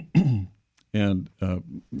 And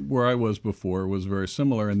where I was before was very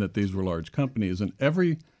similar in that these were large companies. And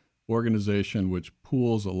every organization which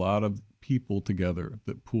pools a lot of people together,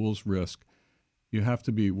 that pools risk, you have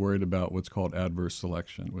to be worried about what's called adverse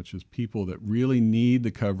selection, which is people that really need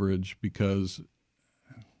the coverage because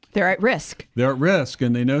they're at risk. They're at risk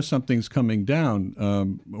and they know something's coming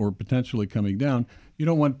down or potentially coming down. You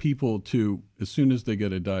don't want people to, as soon as they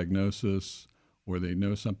get a diagnosis or they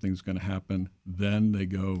know something's going to happen, then they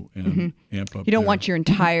go and amp up. You don't want your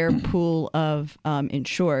entire pool of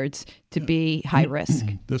insureds to be high risk.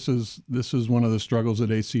 This is one of the struggles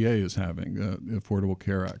that ACA is having, Affordable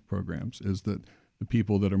Care Act programs, is that the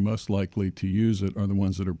people that are most likely to use it are the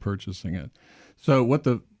ones that are purchasing it. So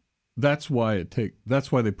that's why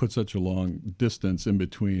they put such a long distance in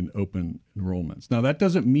between open enrollments. Now that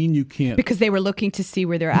doesn't mean you can't, because they were looking to see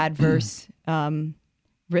where their adverse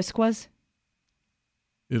risk was.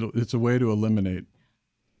 It's a way to eliminate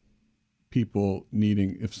people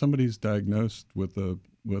needing, if somebody's diagnosed with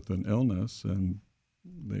an illness and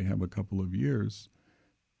they have a couple of years,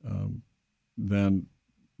 then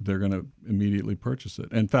they're going to immediately purchase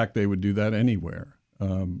it. In fact, they would do that anywhere.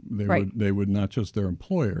 They would not just their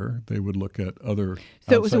employer, they would look at other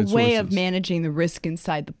So it was a outside way sources. of managing the risk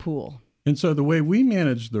inside the pool. And so the way we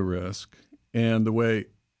manage the risk and the way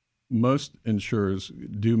most insurers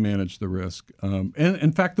do manage the risk, and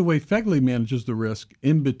in fact, the way FEGLI manages the risk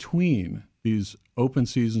in between these open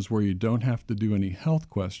seasons where you don't have to do any health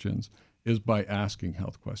questions is by asking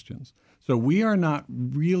health questions. So we are not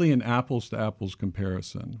really an apples-to-apples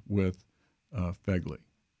comparison with FEGLI.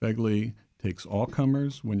 FEGLI takes all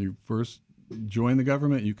comers. When you first join the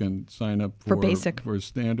government, you can sign up for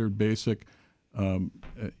standard basic. And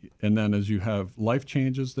then as you have life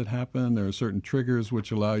changes that happen, there are certain triggers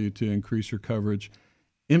which allow you to increase your coverage.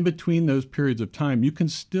 in between those periods of time, you can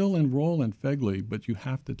still enroll in FEGLI, but you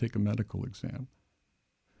have to take a medical exam.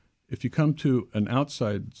 If you come to an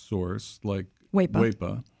outside source like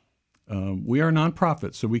WEPA, we are a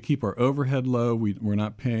nonprofit, so we keep our overhead low. We're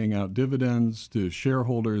not paying out dividends to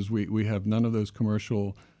shareholders. We have none of those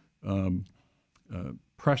commercial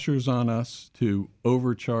pressures on us to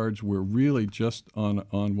overcharge. We're really just on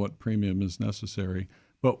what premium is necessary.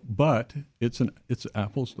 But it's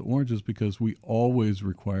apples to oranges because we always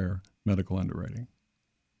require medical underwriting.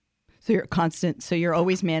 So you're constant. So you're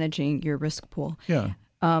always managing your risk pool. Yeah.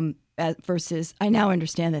 Versus, I now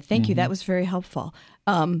understand that. Thank you. That was very helpful.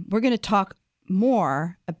 We're going to talk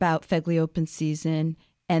more about FEGLI open season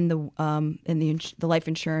and the life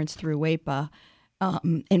insurance through WEPA,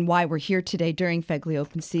 and why we're here today during FEGLI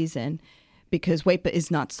open season, because WEPA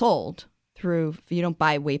is not sold through. You don't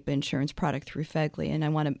buy WEPA insurance product through FEGLI, and I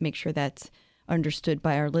want to make sure that's understood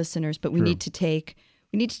by our listeners. But we need to take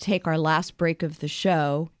our last break of the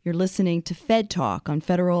show. You're listening to Fed Talk on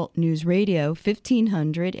Federal News Radio,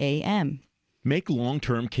 1500 AM. Make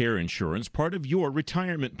long-term care insurance part of your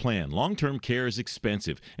retirement plan. Long-term care is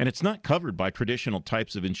expensive, and it's not covered by traditional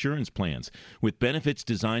types of insurance plans. With benefits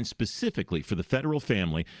designed specifically for the federal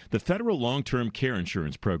family, the Federal Long-Term Care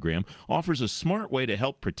Insurance Program offers a smart way to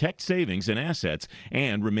help protect savings and assets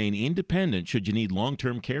and remain independent should you need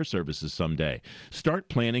long-term care services someday. Start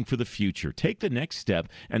planning for the future. Take the next step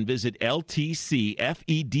and visit ltcfeds.com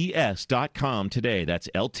today. That's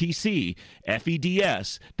ltcfeds.com.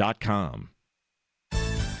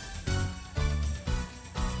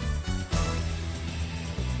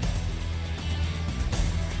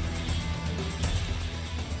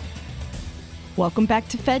 Welcome back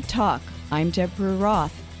to Fed Talk. I'm Deborah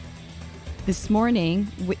Roth. This morning,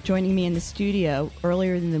 joining me in the studio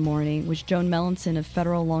earlier in the morning was Joan Melanson of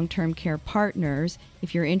Federal Long-Term Care Partners.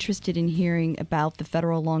 If you're interested in hearing about the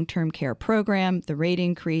Federal Long-Term Care Program, the rate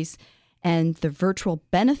increase, and the virtual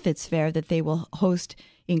benefits fair that they will host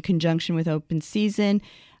in conjunction with open season,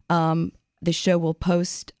 the show will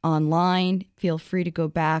post online. Feel free to go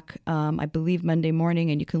back, I believe, Monday morning,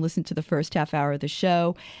 and you can listen to the first half hour of the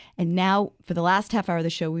show. And now, for the last half hour of the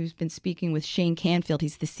show, we've been speaking with Shane Canfield.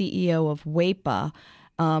 He's the CEO of WEPA,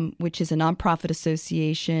 which is a nonprofit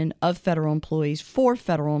association of federal employees for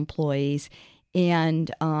federal employees. And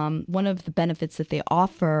one of the benefits that they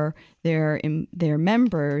offer their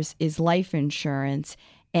members is life insurance.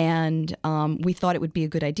 And we thought it would be a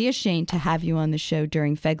good idea, Shane, to have you on the show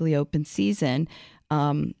during FEGLI open season,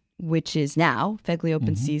 which is now. FEGLI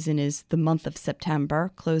open season is the month of September,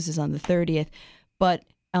 closes on the 30th. But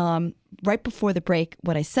right before the break,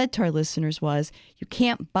 what I said to our listeners was, you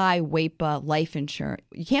can't buy WEPA life insurance.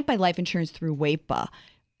 You can't buy life insurance through WEPA,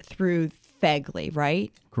 through FEGLI, right?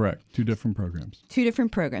 Correct. Two different programs. Two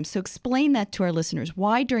different programs. So explain that to our listeners.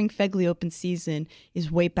 Why during FEGLI open season is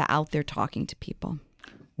WEPA out there talking to people?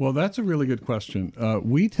 Well, that's a really good question.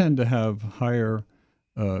 We tend to have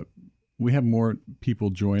we have more people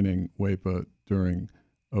joining WEPA during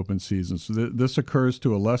open season. So this occurs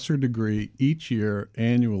to a lesser degree each year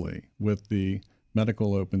annually with the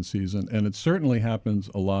medical open season, and it certainly happens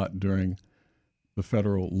a lot during the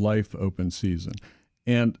federal life open season.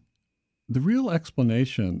 And the real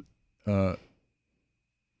explanation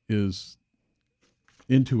is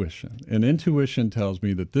intuition. And intuition tells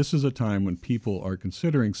me that this is a time when people are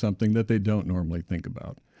considering something that they don't normally think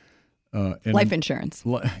about. Life insurance.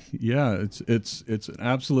 Yeah, it's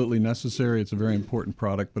absolutely necessary. It's a very important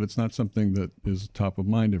product, but it's not something that is top of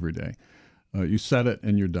mind every day. You set it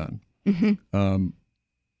and you're done.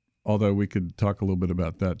 Although we could talk a little bit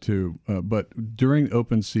about that too. But during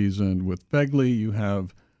open season with FEGLI, you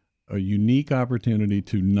have a unique opportunity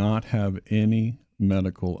to not have any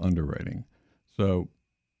medical underwriting. So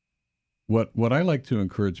what I like to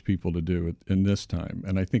encourage people to do in this time,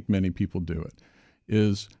 and I think many people do it,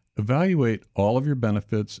 is evaluate all of your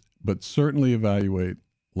benefits, but certainly evaluate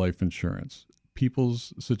life insurance.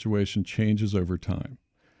 People's situation changes over time.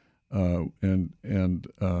 How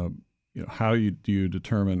do you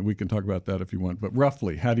determine, we can talk about that if you want, but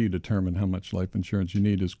roughly, how do you determine how much life insurance you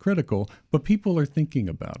need is critical, but people are thinking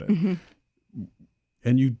about it.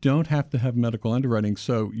 And you don't have to have medical underwriting,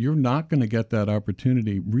 so you're not going to get that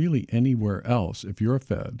opportunity really anywhere else if you're a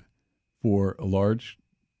Fed for a large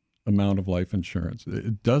amount of life insurance.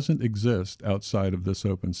 It doesn't exist outside of this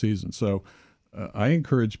open season. So I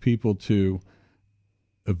encourage people to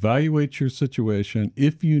evaluate your situation.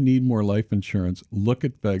 If you need more life insurance, look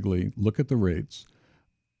at FEGLI, look at the rates.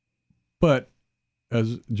 But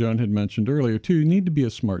as Joan had mentioned earlier, too, you need to be a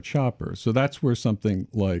smart shopper. So that's where something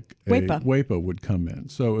like WAEPA would come in.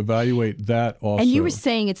 So evaluate that also. And you were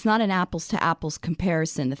saying it's not an apples-to-apples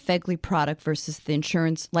comparison, the FEGLI product versus the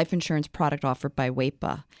life insurance product offered by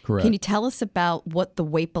WAEPA. Correct. Can you tell us about what the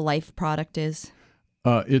WAEPA Life product is?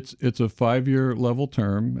 It's a 5-year level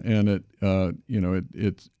term, and it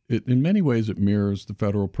in many ways it mirrors the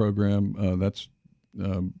federal program. That's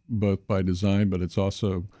both by design, but it's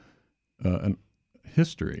also an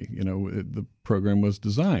history. The program was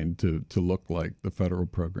designed to look like the federal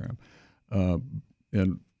program.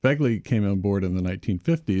 And FEGLI came on board in the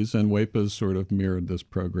 1950s, and WAEPA's sort of mirrored this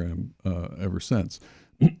program ever since.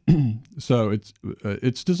 So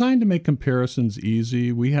it's designed to make comparisons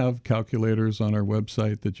easy. We have calculators on our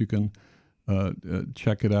website that you can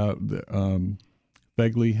check it out.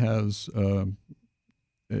 FEGLI has a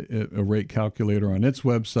rate calculator on its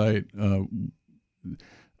website,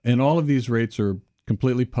 and all of these rates are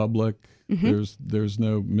completely public. Mm-hmm. There's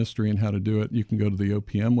no mystery in how to do it. You can go to the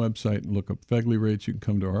OPM website and look up FEGLI rates. You can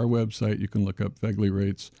come to our website. You can look up FEGLI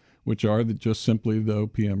rates, which are just simply the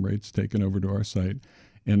OPM rates taken over to our site,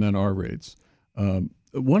 and then our rates.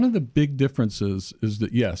 One of the big differences is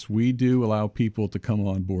that, yes, we do allow people to come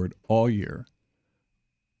on board all year,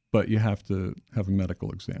 but you have to have a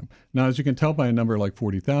medical exam. Now, as you can tell by a number like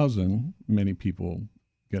 40,000, many people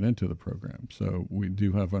get into the program. So we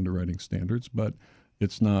do have underwriting standards, but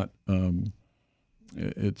it's not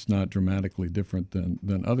dramatically different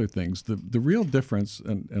than other things. The real difference,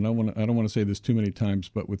 and I don't want to say this too many times,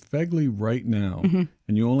 but with FEGLI right now, mm-hmm.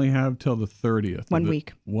 and you only have till the 30th,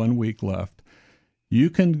 1 week left, you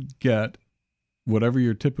can get whatever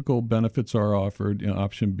your typical benefits are offered,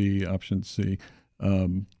 option B, option C,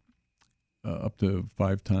 up to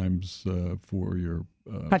 5 times for your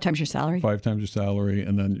 5 times your salary. 5 times your salary,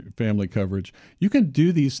 and then your family coverage. You can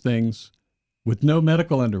do these things with no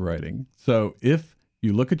medical underwriting. So if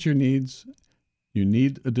you look at your needs, you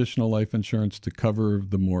need additional life insurance to cover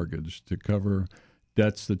the mortgage, to cover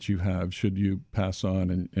debts that you have should you pass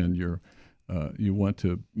on, and you want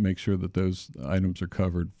to make sure that those items are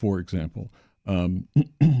covered, for example. I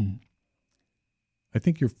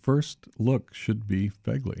think your first look should be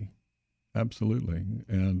FEGLI. Absolutely.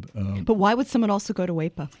 But why would someone also go to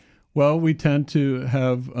WAEPA? Well, we tend to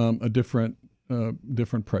have a different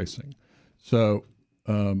pricing. So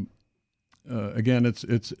again,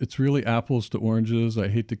 it's really apples to oranges. I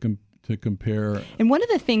hate to compare. And one of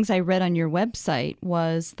the things I read on your website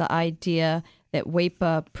was the idea that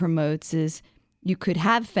WAEPA promotes is you could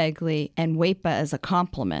have FEGLI and WAEPA as a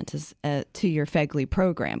complement to your FEGLI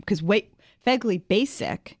program, because FEGLI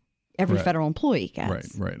Basic, every right. federal employee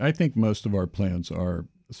gets. Right. I think most of our plans are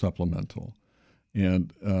supplemental,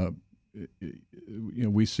 and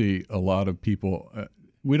we see a lot of people.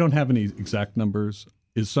 We don't have any exact numbers.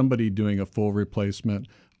 Is somebody doing a full replacement?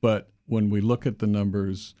 But when we look at the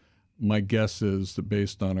numbers, my guess is that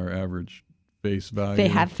based on our average base value, they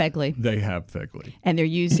have FEGLI. And they're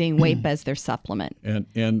using WAEPA as their supplement.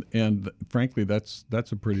 And frankly, that's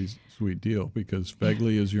a pretty sweet deal, because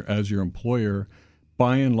FEGLI is as your employer.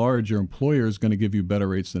 By and large, your employer is going to give you better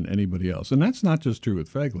rates than anybody else. And that's not just true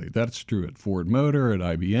with FEGLI. That's true at Ford Motor, at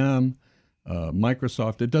IBM,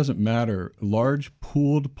 Microsoft. It doesn't matter. Large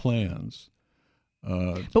pooled plans.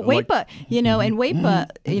 But WAEPA, and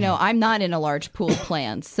WAEPA, I'm not in a large pooled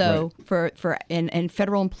plan. So right. for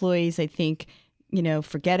federal employees, I think,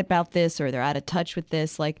 forget about this, or they're out of touch with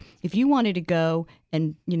this. Like, if you wanted to go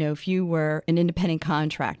and, if you were an independent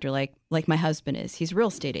contractor, like my husband is, he's a real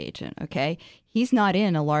estate agent, okay? He's not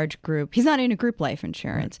in a large group. He's not in a group life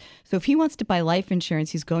insurance. Right. So if he wants to buy life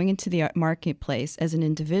insurance, he's going into the marketplace as an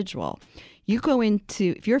individual. You go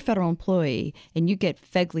into, if you're a federal employee and you get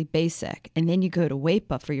FEGLI Basic, and then you go to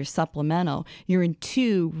WAEPA for your supplemental, you're in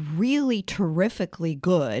 2 really terrifically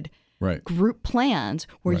good right. group plans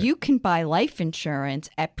where right. you can buy life insurance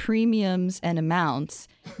at premiums and amounts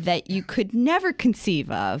that you could never conceive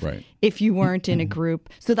of right. if you weren't in a group.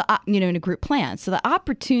 So in a group plan. So the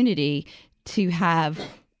opportunity to have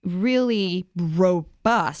really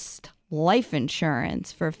robust life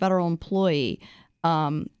insurance for a federal employee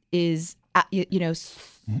is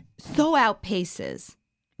so outpaces.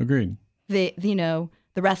 Agreed. The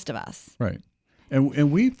rest of us. Right.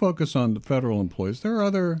 And we focus on the federal employees. There are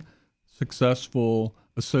other successful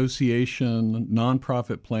association,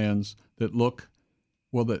 nonprofit plans that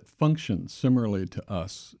function similarly to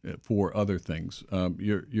us for other things.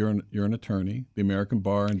 You're an attorney. The American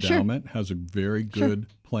Bar Endowment has a very good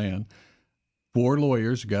plan. For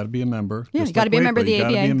lawyers, you got to be a member. Yeah, you got to be a member of the ABA.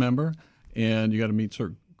 You got to be a member, and you got to meet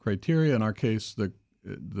certain criteria. In our case, the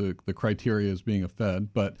criteria is being a Fed.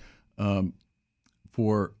 But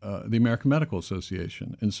for the American Medical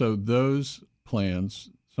Association. And so those plans,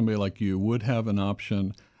 somebody like you would have an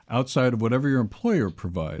option outside of whatever your employer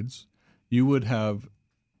provides. You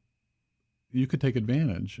could take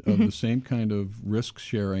advantage of the same kind of risk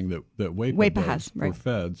sharing that WAEPA does has, right. for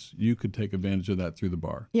feds. You could take advantage of that through the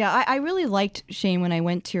bar. Yeah, I really liked, Shane, when I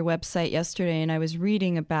went to your website yesterday and I was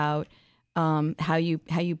reading about how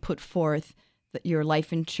you put forth your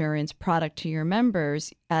life insurance product to your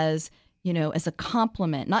members as a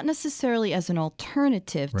complement, not necessarily as an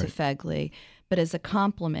alternative to FEGLI, but as a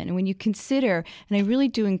complement. And when you consider, and I really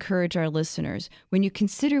do encourage our listeners, when you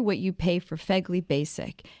consider what you pay for FEGLI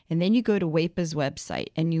Basic, and then you go to WAEPA's website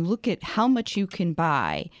and you look at how much you can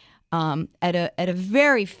buy at a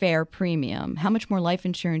very fair premium, how much more life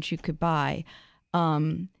insurance you could buy,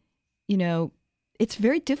 it's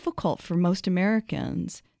very difficult for most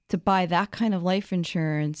Americans to buy that kind of life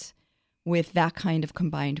insurance with that kind of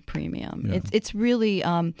combined premium. Yeah. It's really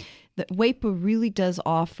that WAEPA really does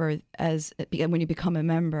offer, when you become a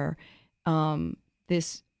member,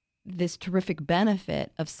 this terrific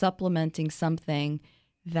benefit of supplementing something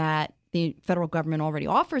that the federal government already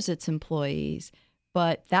offers its employees,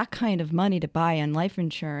 but that kind of money to buy on life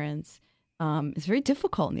insurance is very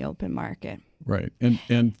difficult in the open market. Right,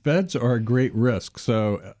 and feds are a great risk.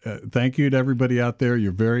 So thank you to everybody out there.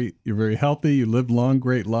 You're very healthy. You live long,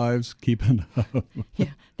 great lives. Keep it up.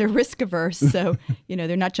 Yeah, they're risk averse, so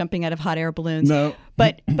they're not jumping out of hot air balloons. No,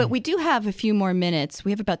 but we do have a few more minutes.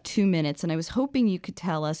 We have about 2 minutes, and I was hoping you could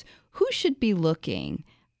tell us who should be looking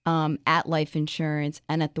at life insurance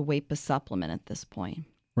and at the WAEPA supplement at this point.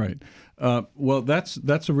 Right. Well, that's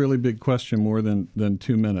a really big question, more than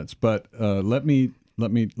 2 minutes. But let me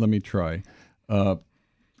try.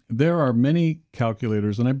 There are many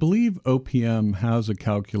calculators, and I believe OPM has a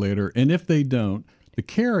calculator. And if they don't, the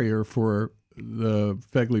carrier for the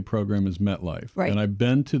FEGLI program is MetLife. Right. And I've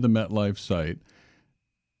been to the MetLife site.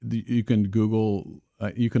 You can Google.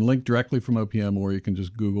 You can link directly from OPM, or you can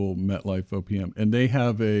just Google MetLife OPM, and they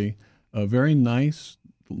have a very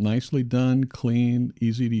nicely done, clean,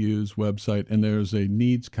 easy to use website, and there's a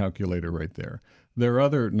needs calculator right there. There are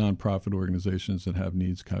other nonprofit organizations that have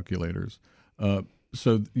needs calculators.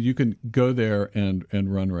 So you can go there and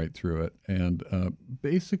run right through it. And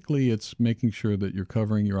basically it's making sure that you're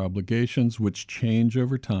covering your obligations, which change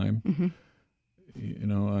over time.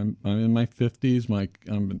 Mm-hmm. I'm in my 50s.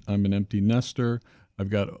 I'm an empty nester. I've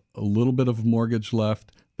got a little bit of mortgage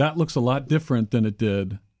left. That looks a lot different than it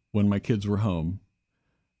did when my kids were home.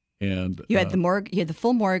 And you had you had the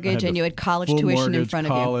full mortgage, and you had college tuition in front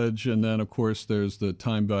of you. College, and then of course there's the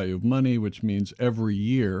time value of money, which means every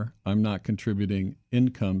year I'm not contributing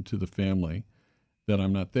income to the family that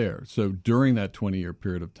I'm not there. So during that 20-year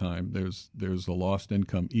period of time, there's a lost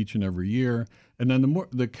income each and every year, and then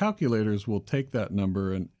the calculators will take that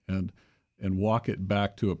number and walk it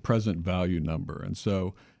back to a present value number, and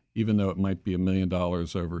so. Even though it might be $1 million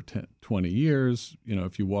over 20 years,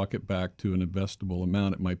 if you walk it back to an investable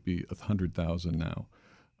amount, it might be $100,000 now.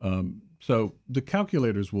 So the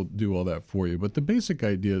calculators will do all that for you. But the basic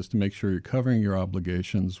idea is to make sure you're covering your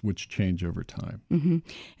obligations, which change over time. Mm-hmm.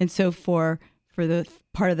 And so for the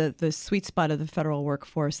part of the sweet spot of the federal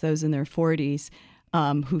workforce, those in their 40s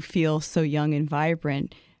who feel so young and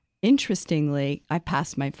vibrant, interestingly, I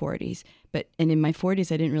passed my 40s. And in my 40s,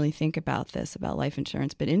 I didn't really think about this, about life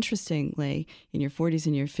insurance. But interestingly, in your 40s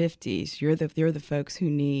and your 50s, you're the folks who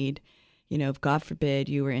need, if God forbid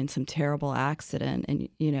you were in some terrible accident and,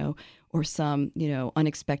 or some,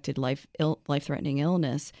 unexpected life-threatening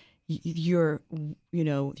illness, your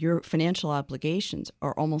financial obligations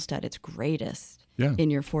are almost at its greatest in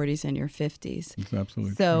your 40s and your 50s. That's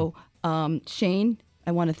absolutely true. So, Shane,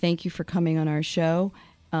 I want to thank you for coming on our show.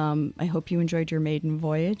 I hope you enjoyed your maiden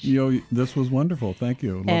voyage. This was wonderful. Thank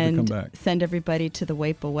you. I'd love to come back. Send everybody to the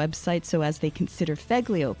WAEPA website so as they consider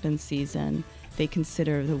FEGLI open season, they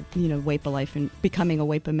consider the WAEPA life and becoming a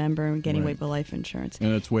WAEPA member and getting WAEPA life insurance.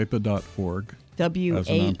 And it's WAEPA.org.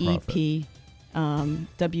 WAEP.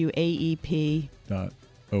 WAEP.org.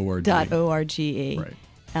 Right.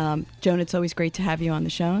 Joan, it's always great to have you on the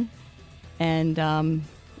show. And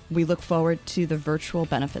we look forward to the virtual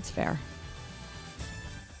benefits fair.